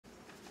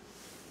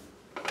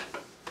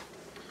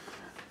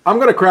I'm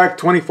going to crack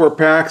 24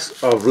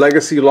 packs of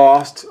Legacy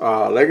Lost.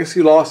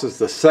 Legacy Lost is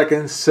the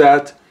second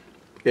set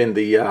in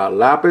the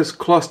Lapis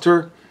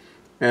cluster.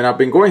 And I've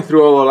been going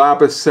through all the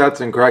Lapis sets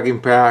and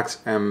cracking packs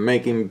and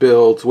making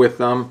builds with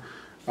them.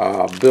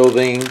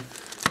 Building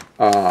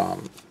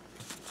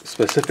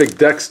specific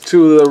decks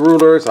to the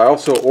rulers. I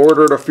also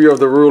ordered a few of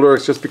the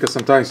rulers just because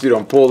sometimes you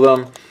don't pull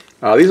them.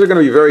 These are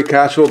going to be very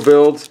casual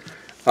builds.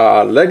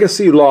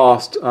 Legacy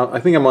Lost, I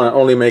think I'm going to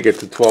only make it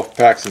to 12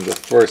 packs in the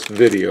first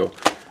video.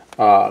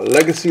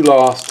 Legacy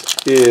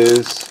Lost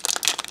is,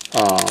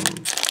 and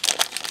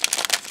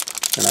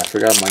I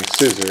forgot my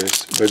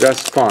scissors, but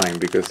that's fine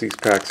because these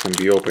packs can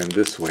be opened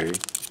this way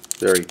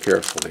very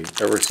carefully,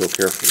 ever so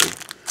carefully.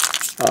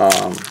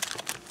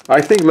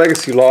 I think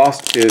Legacy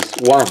Lost is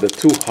one of the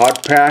two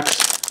hot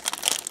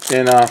packs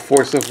in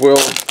Force of Will,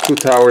 Two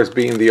Towers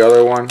being the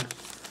other one.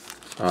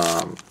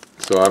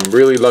 So I'm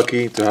really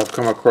lucky to have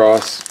come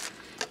across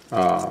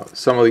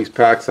some of these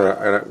packs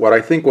at what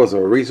I think was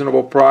a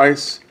reasonable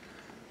price.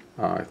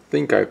 I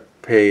think I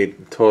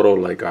paid total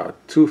like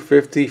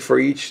 $2.50 for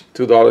each,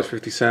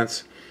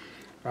 $2.50.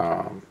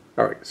 All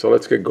right, so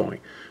let's get going.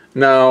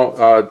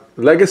 Now,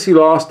 Legacy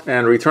Lost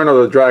and Return of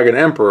the Dragon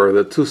Emperor,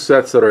 the two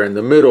sets that are in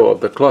the middle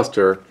of the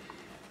cluster,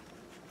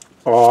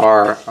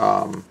 are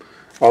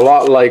a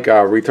lot like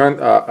a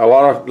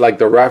lot of like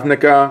the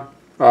Ravnica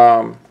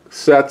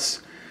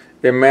sets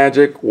in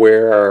Magic,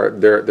 where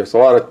there's a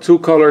lot of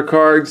two-color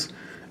cards,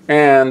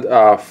 and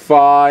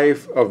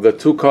 5 of the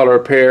two-color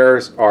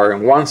pairs are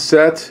in one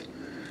set,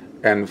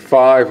 and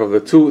 5 of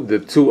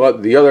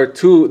the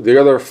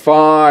other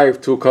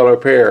 5 two-color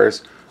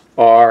pairs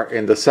are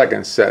in the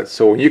second set.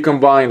 So when you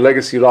combine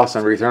Legacy Lost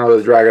and Return of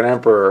the Dragon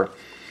Emperor,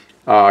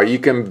 you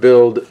can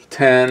build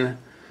 10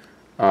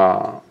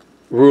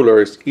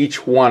 rulers,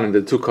 each one in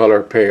the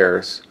two-color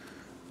pairs,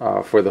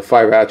 for the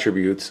 5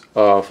 attributes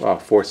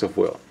of Force of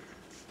Will.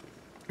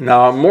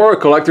 Now, I'm more a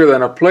collector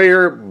than a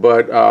player,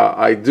 but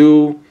I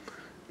do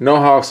know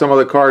how some of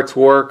the cards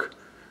work.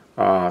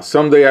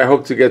 Someday I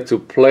hope to get to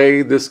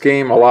play this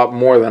game a lot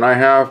more than I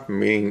have,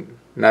 meaning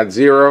not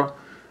zero.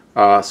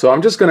 So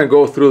I'm just going to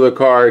go through the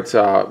cards,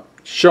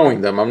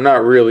 showing them. I'm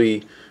not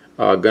really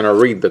going to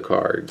read the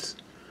cards.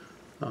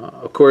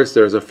 Of course,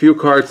 there's a few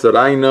cards that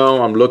I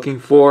know I'm looking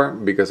for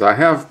because I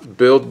have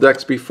built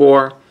decks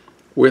before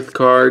with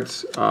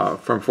cards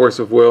from Force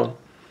of Will.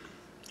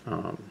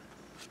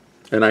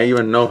 And I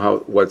even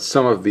know what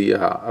some of the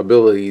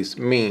abilities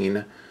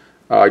mean,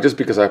 just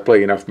because I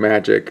play enough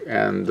Magic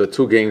and the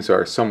two games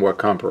are somewhat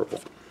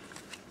comparable.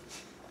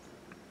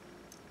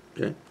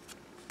 Okay.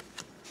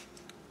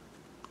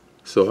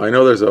 So I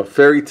know there's a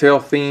fairy tale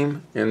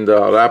theme in the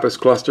Lapis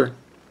cluster,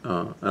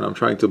 and I'm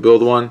trying to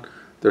build one.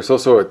 There's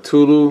also a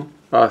Tulu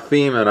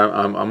theme, and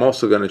I'm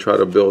also going to try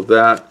to build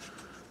that.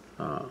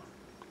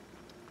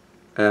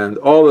 And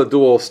all the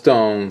dual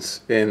stones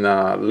in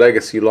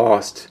Legacy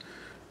Lost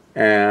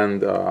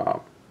and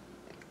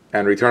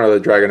Return of the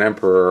Dragon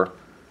Emperor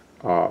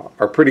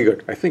are pretty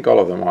good. I think all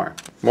of them are.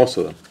 Most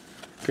of them.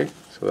 Okay,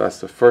 so that's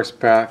the first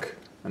pack,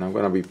 and I'm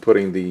going to be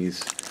putting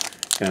these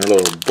in a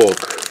little book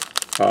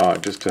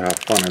just to have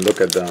fun and look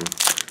at them.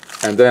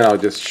 And then I'll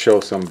just show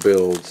some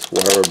builds,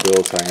 whatever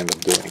builds I end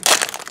up doing.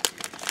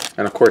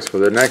 And of course, for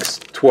the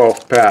next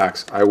 12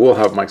 packs, I will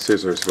have my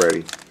scissors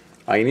ready.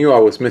 I knew I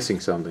was missing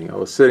something. I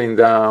was sitting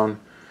down.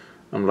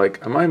 I'm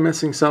like, am I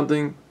missing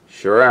something?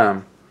 Sure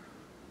am.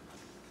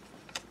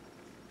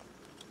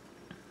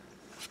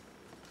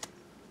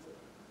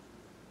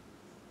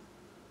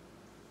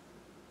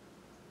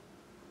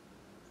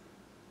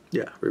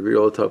 Yeah,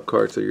 reveal the top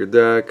cards of your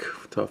deck,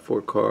 top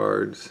 4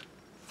 cards.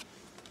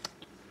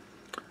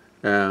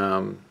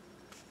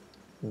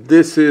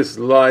 This is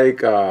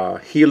like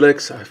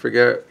Helix, I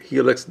forget,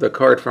 Helix, the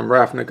card from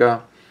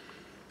Ravnica.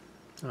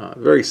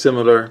 Very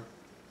similar,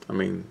 I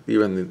mean,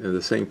 even in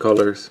the same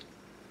colors.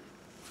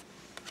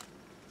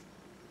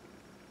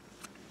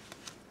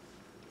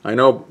 I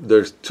know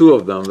there's 2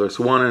 of them. There's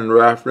one in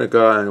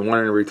Ravnica and one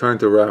in Return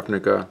to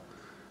Ravnica.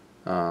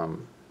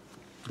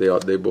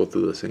 They both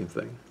do the same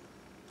thing.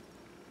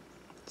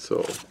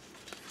 So,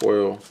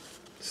 foil,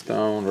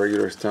 stone,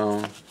 regular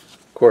stone.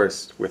 Of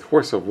course, with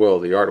Force of Will,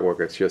 the artwork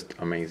is just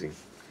amazing.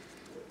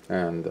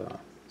 And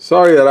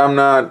sorry that I'm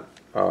not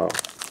a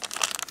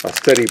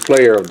steady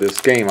player of this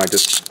game. I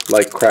just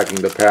like cracking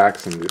the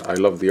packs, and I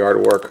love the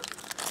artwork.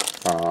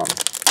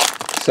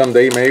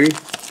 Someday, maybe,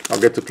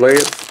 I'll get to play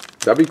it.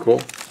 That'd be cool.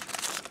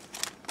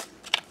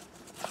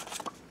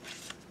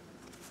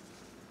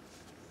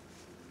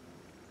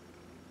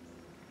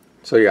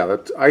 So yeah,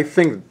 I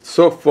think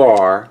so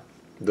far,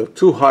 the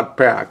 2 hot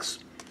packs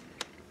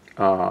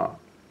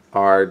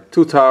are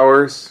 2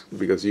 towers,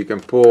 because you can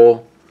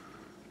pull,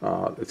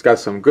 it's got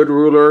some good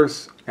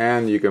rulers,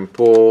 and you can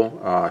pull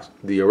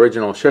the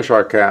original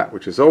Cheshire Cat,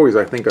 which is always,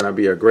 I think, going to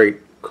be a great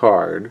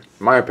card,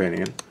 in my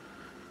opinion.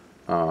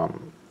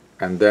 And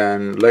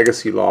then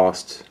Legacy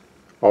Lost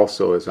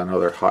also is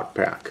another hot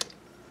pack.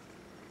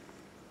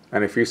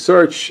 And if you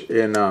search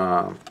in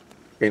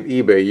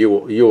eBay, you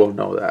will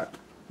know that,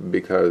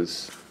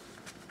 because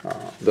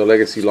the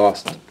Legacy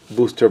Lost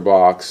booster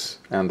box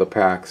and the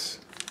packs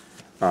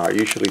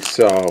usually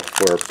sell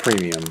for a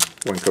premium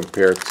when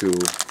compared to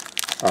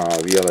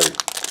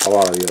a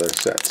lot of the other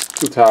sets.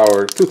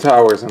 Two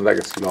towers and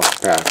Legacy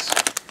Lost packs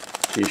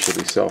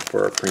usually sell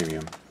for a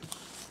premium.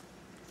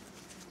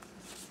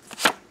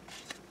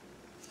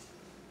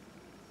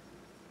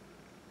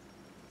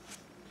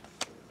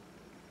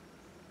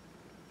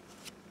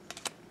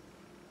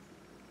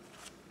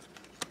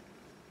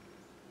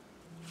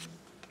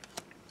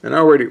 And I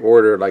already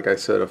ordered, like I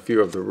said, a few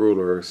of the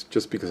rulers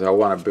just because I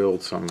want to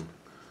build some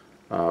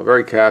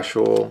very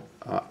casual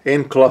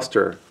in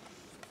cluster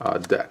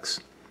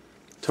decks.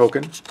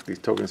 Token. These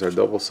tokens are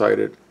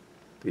double-sided.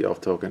 The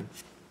elf token.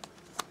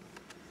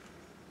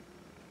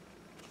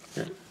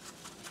 Okay.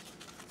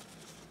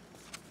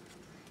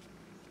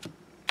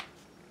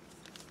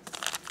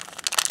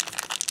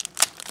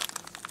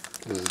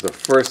 This is the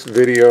first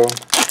video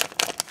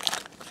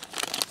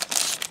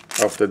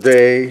of the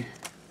day,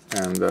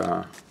 and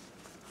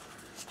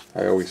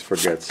I always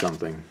forget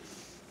something.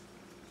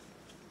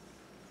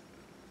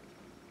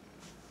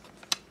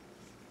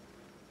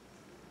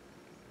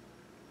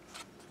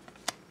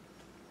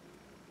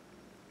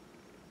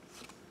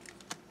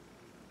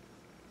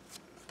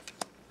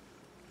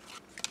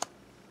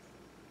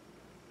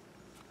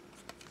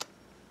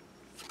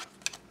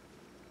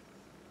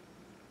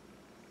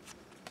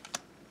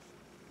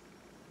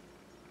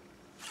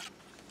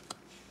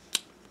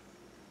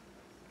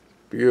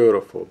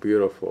 Beautiful,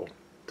 beautiful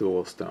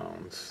dual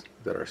stones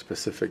that are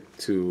specific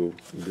to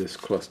this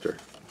cluster.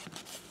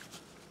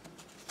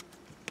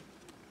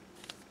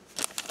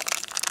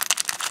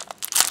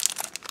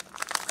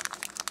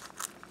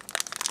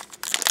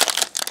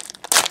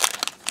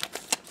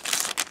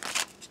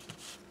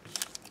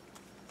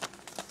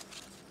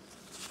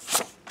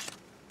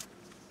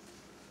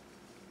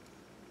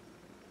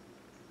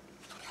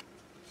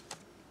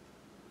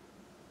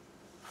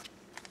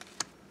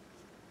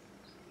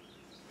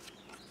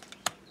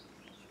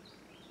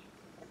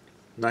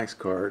 Nice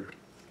card.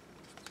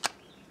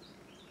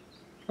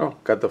 Oh,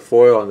 got the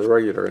foil and the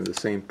regular in the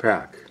same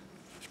pack.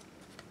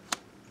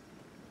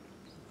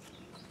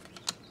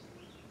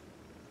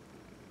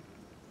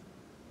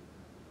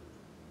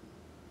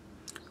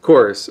 Of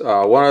course,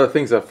 one of the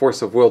things that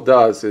Force of Will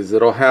does is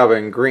it'll have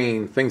in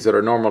green things that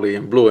are normally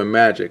in blue in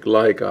Magic,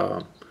 like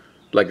a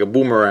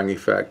boomerang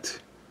effect.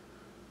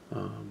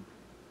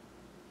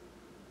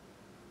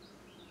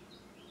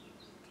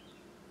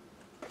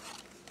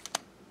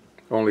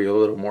 Only a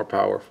little more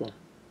powerful.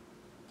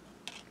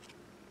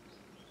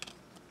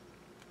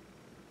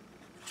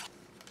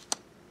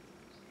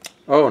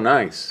 Oh,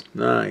 nice,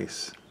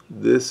 nice.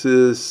 This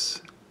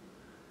is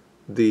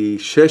the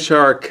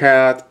Cheshire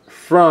Cat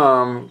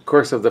from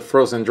Curse of the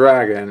Frozen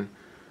Dragon.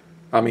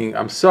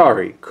 I'm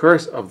sorry,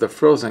 Curse of the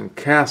Frozen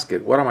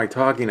Casket. What am I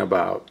talking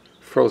about?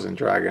 Frozen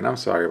Dragon, I'm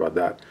sorry about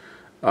that.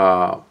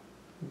 I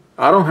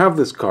don't have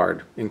this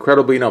card,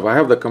 incredibly enough. I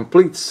have the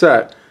complete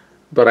set,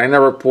 but I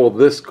never pulled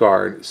this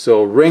card.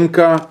 So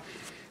Rinka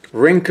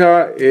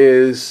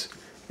is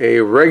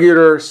a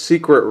regular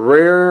secret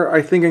rare,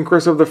 I think, in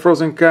Curse of the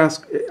Frozen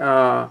Casket.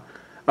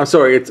 I'm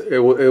sorry, it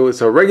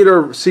was a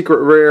regular secret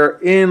rare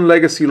in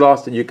Legacy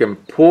Lost that you can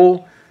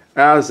pull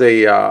as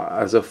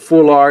a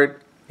full art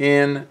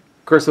in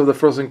Curse of the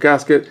Frozen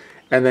Casket,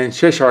 and then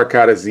Cheshire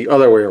Cat is the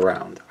other way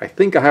around. I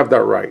think I have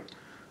that right.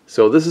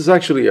 So this is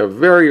actually a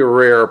very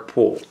rare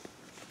pull.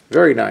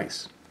 Very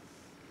nice.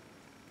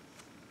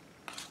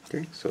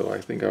 Okay, so I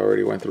think I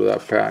already went through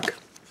that pack.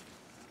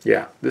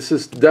 Yeah, this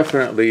is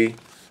definitely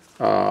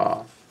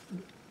gonna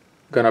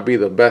be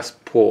the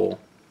best pull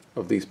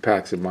of these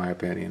packs in my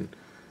opinion,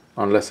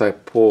 unless I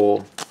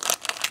pull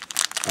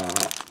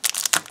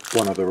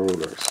one of the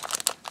rulers.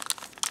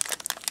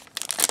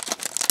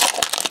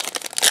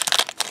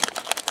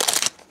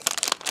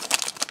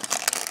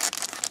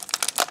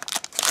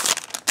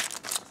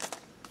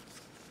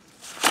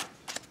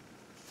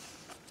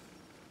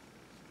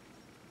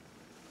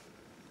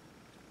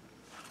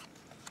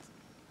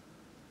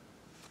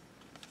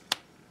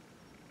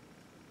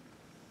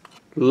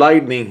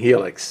 Lightning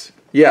Helix.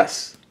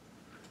 Yes.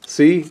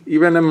 See,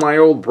 even in my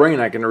old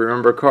brain I can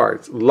remember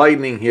cards.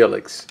 Lightning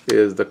Helix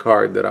is the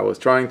card that I was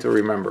trying to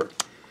remember.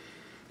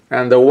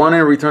 And the one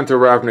in Return to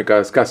Ravnica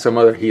has got some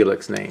other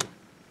Helix name.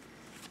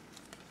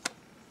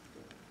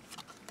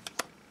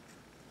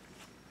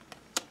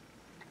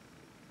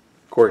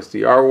 Of course,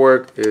 the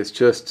artwork is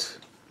just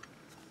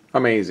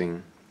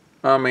amazing.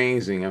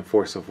 Amazing in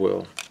Force of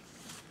Will.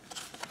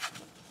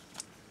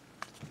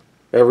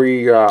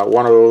 Every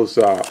one of those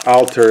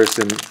altars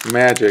in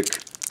Magic,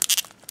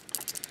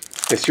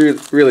 it's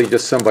really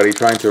just somebody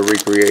trying to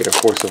recreate a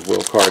Force of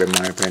Will card, in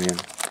my opinion.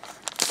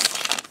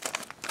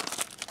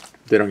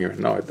 They don't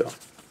even know it though.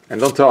 And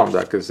don't tell them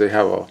that, because they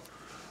have a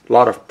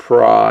lot of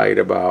pride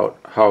about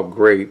how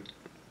great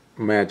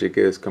Magic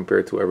is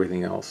compared to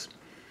everything else.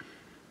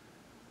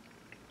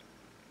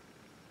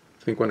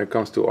 I think when it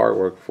comes to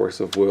artwork, Force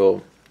of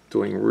Will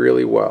doing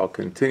really well,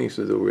 continues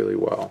to do really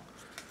well.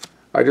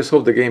 I just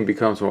hope the game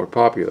becomes more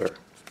popular.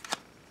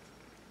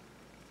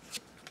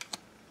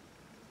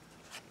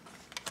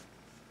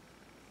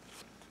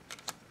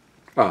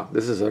 Ah,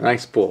 this is a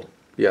nice pull.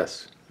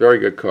 Yes, very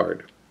good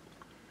card.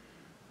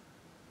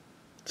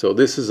 So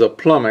this is a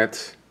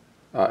plummet.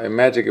 In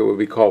Magic it would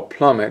be called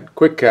plummet.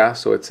 Quick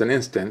cast, so it's an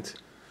instant,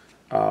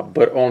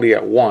 but only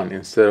at 1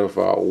 instead of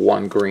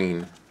 1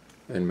 green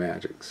in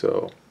Magic.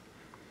 So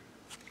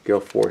Gale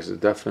Force is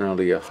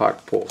definitely a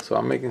hot pull. So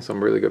I'm making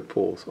some really good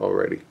pulls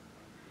already.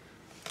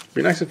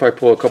 Be nice if I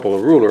pull a couple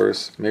of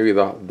rulers, maybe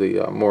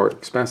the more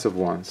expensive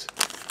ones.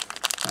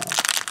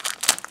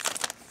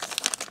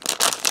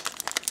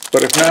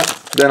 But if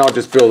not, then I'll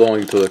just build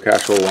only to the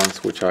casual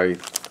ones, which I'm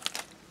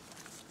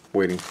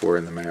waiting for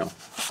in the mail.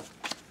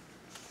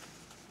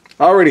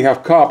 I already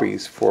have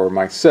copies for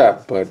my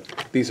set, but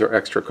these are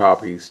extra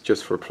copies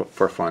just for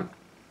fun.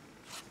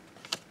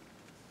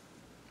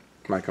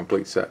 My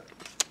complete set.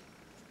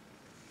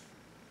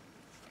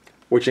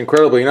 Which,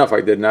 incredibly enough,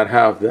 I did not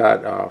have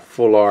that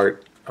full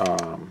art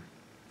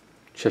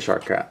Cheshire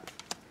Cat.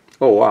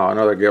 Oh wow,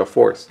 another Gale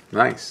Force.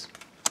 Nice.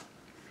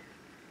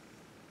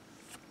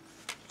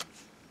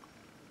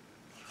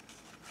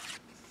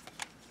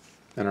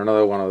 And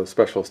another one of the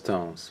special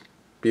stones.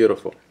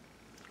 Beautiful.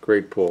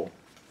 Great pull.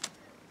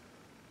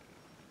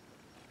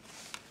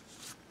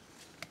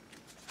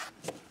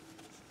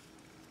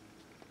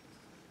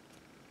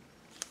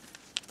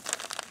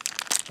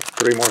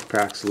 Three more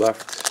packs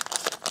left.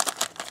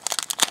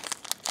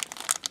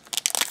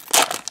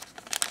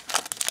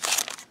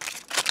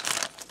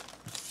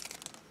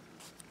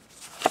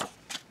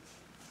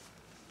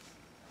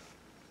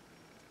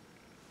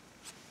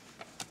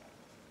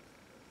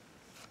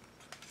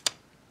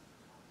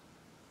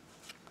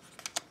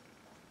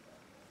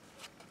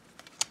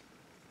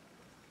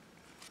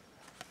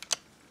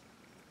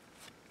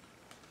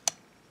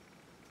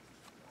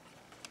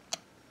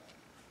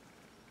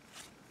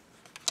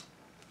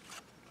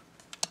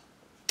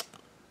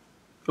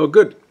 Oh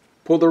good,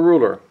 pull the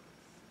ruler.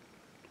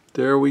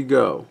 There we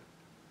go.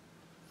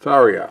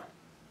 Faria.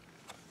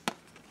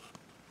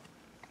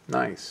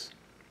 Nice.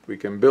 We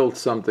can build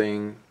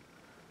something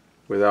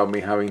without me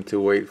having to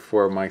wait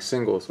for my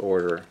singles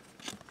order.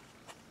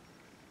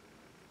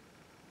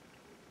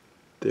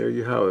 There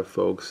you have it,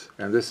 folks.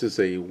 And this is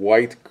a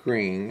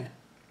white-green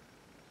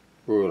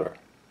ruler.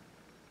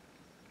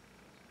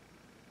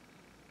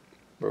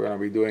 We're going to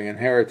be doing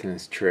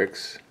inheritance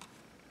tricks.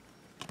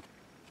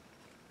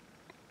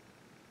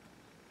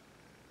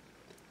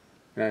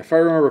 And if I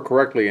remember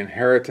correctly,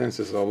 inheritance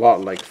is a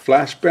lot like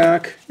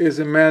flashback is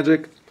in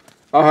Magic.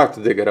 I'll have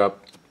to dig it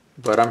up,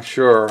 but I'm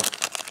sure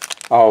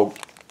I'll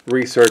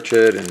research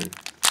it and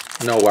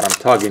know what I'm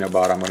talking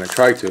about. I'm going to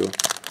try to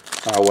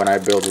when I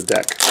build a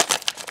deck,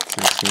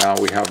 since now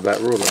we have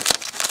that ruler.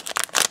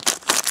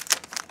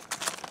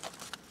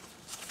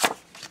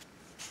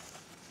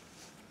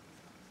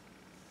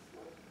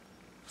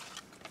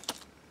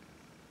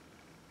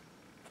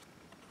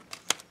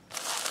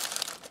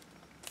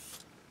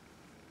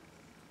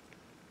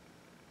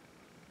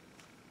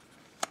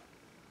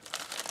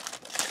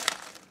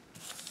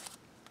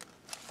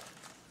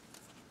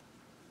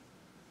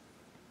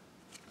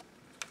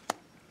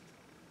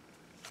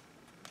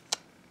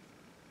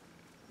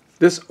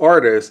 This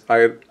artist,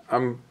 I've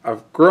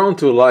grown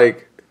to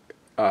like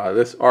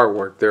this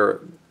artwork.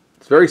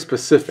 It's very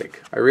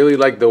specific. I really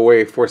like the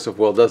way Force of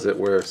Will does it,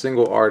 where a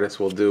single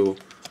artist will do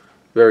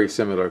very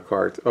similar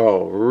cards.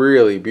 Oh,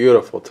 really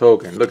beautiful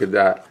token. Look at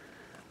that.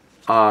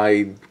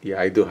 I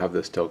do have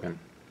this token.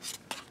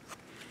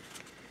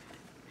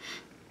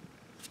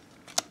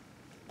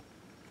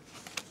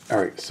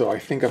 Alright, so I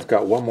think I've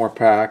got one more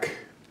pack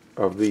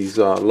of these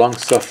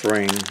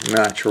long-suffering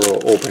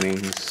natural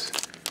openings.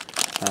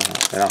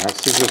 And I'll have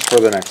scissors for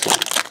the next one.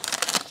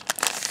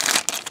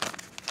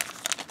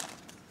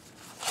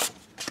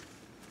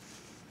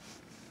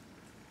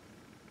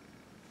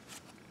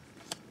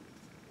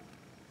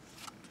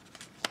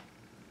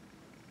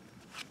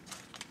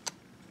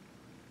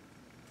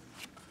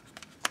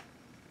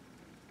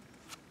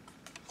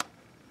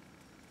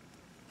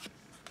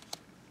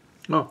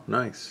 Oh,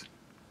 nice.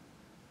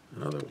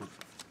 Another one.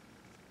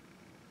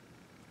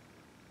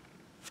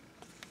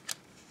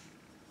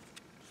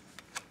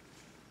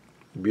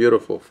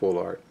 Beautiful full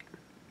art.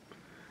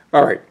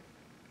 All right,